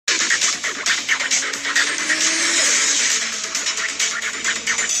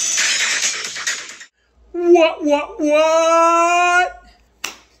What?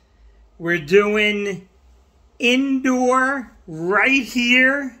 We're doing indoor right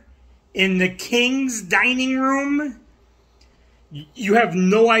here in the King's dining room. You have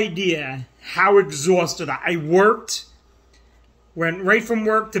no idea how exhausted I worked. Went right from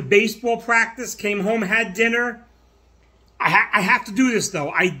work to baseball practice, came home, had dinner. I have to do this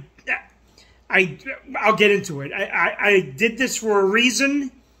though. I'll get into it. I did this for a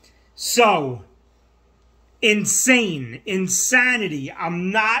reason. So, insanity.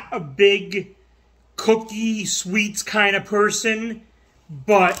 I'm not a big cookie, sweets kind of person,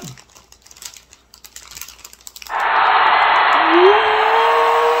 but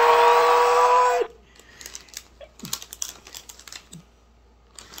what?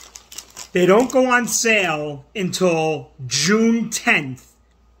 They don't go on sale until June 10th.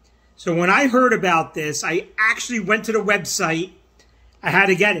 So when I heard about this, I actually went to the website. I had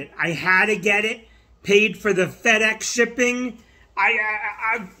to get it. Paid for the FedEx shipping.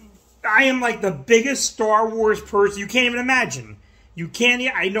 I am like the biggest Star Wars person. You can't even imagine.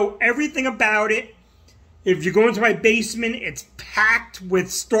 I know everything about it. If you go into my basement, it's packed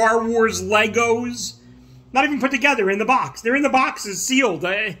with Star Wars Legos. Not even put together in the box. They're in the boxes, sealed.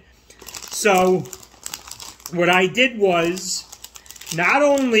 So what I did was, not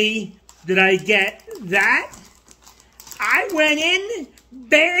only did I get that, I went in,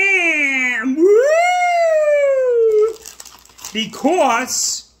 bam, woo!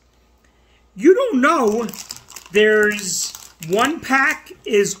 Because you don't know, there's one pack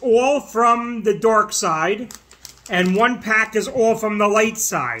is all from the dark side, and one pack is all from the light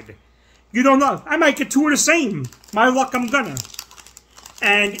side. You don't know. I might get two of the same. My luck, I'm gonna.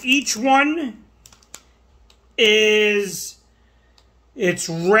 And each one is, it's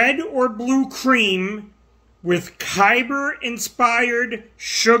red or blue cream with Kyber-inspired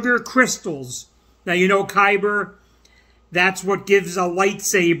sugar crystals. Now, you know Kyber, that's what gives a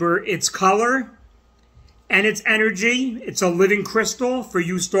lightsaber its color and its energy. It's a living crystal for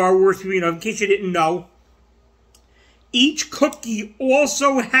you Star Wars people, in case you didn't know. Each cookie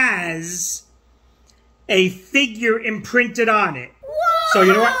also has a figure imprinted on it. So,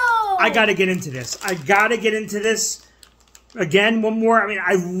 you know what? I got to get into this. Again, one more. I mean,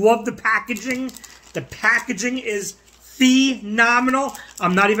 I love the packaging. The packaging is phenomenal.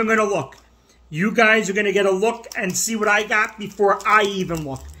 I'm not even going to look. You guys are going to get a look and see what I got before I even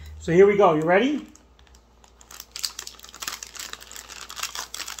look. So here we go. You ready?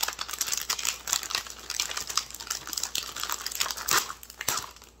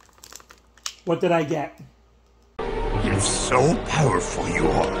 What did I get? You're so powerful you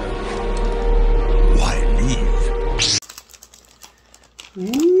are. Why leave?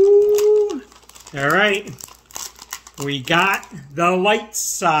 Ooh. All right. We got the light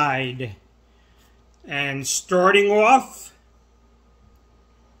side. And starting off,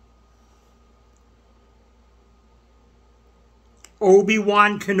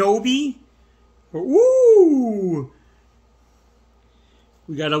 Obi-Wan Kenobi. Ooh.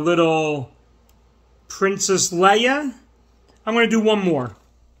 We got a little Princess Leia. I'm going to do one more.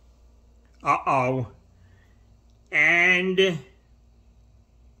 Uh-oh. And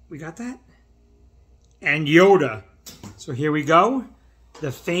we got that? And Yoda. So here we go.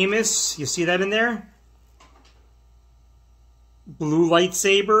 The famous, you see that in there? Blue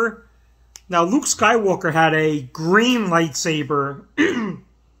lightsaber. Now, Luke Skywalker had a green lightsaber in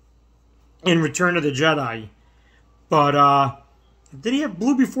Return of the Jedi. But, did he have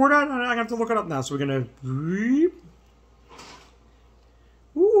blue before that? I have to look it up now. So we're going to...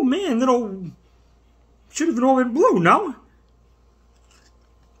 Ooh, man, little... Should have been all in blue, no?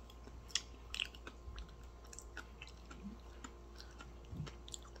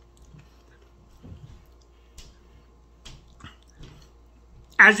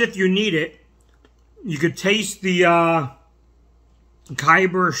 As if you need it. You could taste the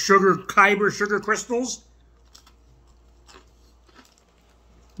Kyber sugar crystals.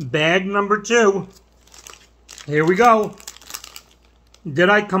 Bag number 2. Here we go. Did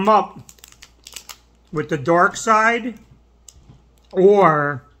I come up with the dark side?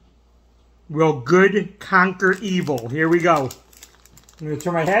 Or will good conquer evil? Here we go. I'm going to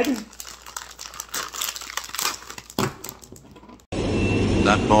turn my head.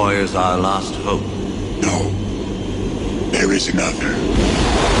 That boy is our last hope. No. There is another.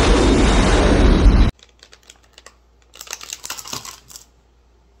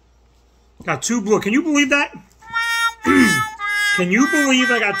 Got 2 blue. Can you believe that? Can you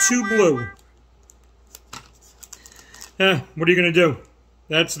believe I got 2 blue? What are you going to do?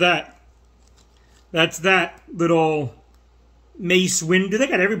 That's that. That's that little Mace Windu. They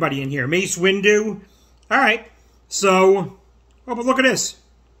got everybody in here. Mace Windu. All right. So, oh, but look at this.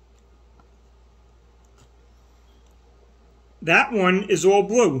 That one is all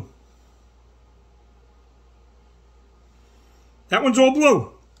blue. That one's all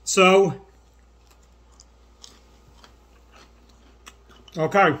blue. So,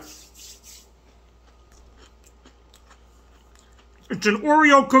 okay. It's an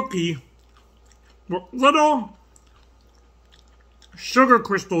Oreo cookie with little sugar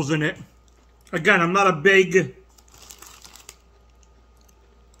crystals in it. Again, I'm not a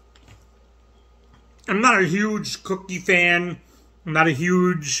huge cookie fan. I'm not a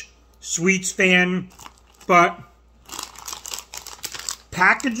huge sweets fan. But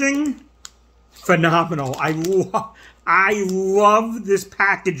packaging, phenomenal. I love this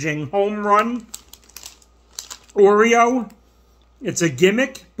packaging. Home run Oreo. It's a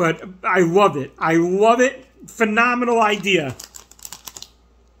gimmick, but I love it. I love it. Phenomenal idea.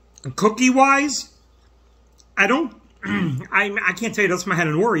 Cookie-wise, I don't... I can't tell you that's my had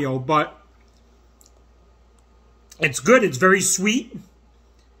an Oreo, but it's good. It's very sweet.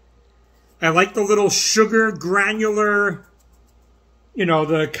 I like the little sugar granular, you know,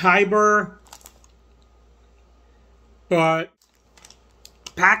 the Kyber. But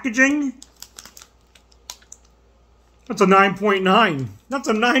packaging, that's a 9.9. That's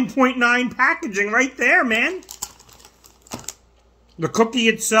a 9.9 packaging right there, man. The cookie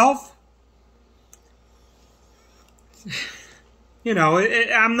itself, you know,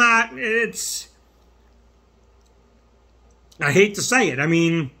 I hate to say it. I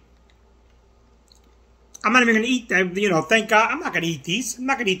mean, I'm not even going to eat them, you know, thank God. I'm not going to eat these. I'm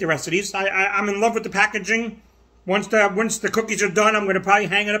not going to eat the rest of these. I'm in love with the packaging. Once the cookies are done, I'm going to probably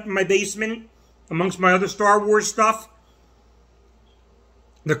hang it up in my basement amongst my other Star Wars stuff.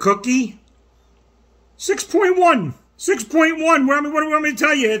 The cookie, 6.1. 6.1. What do you want me to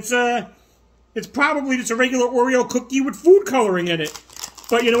tell you? It's probably just a regular Oreo cookie with food coloring in it.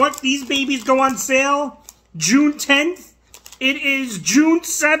 But you know what? These babies go on sale June 10th. It is June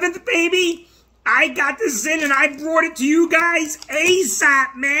 7th, baby. I got this in and I brought it to you guys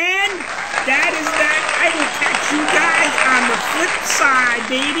ASAP, man. That is that. I will catch you guys on the flip side,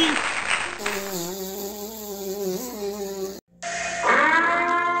 baby.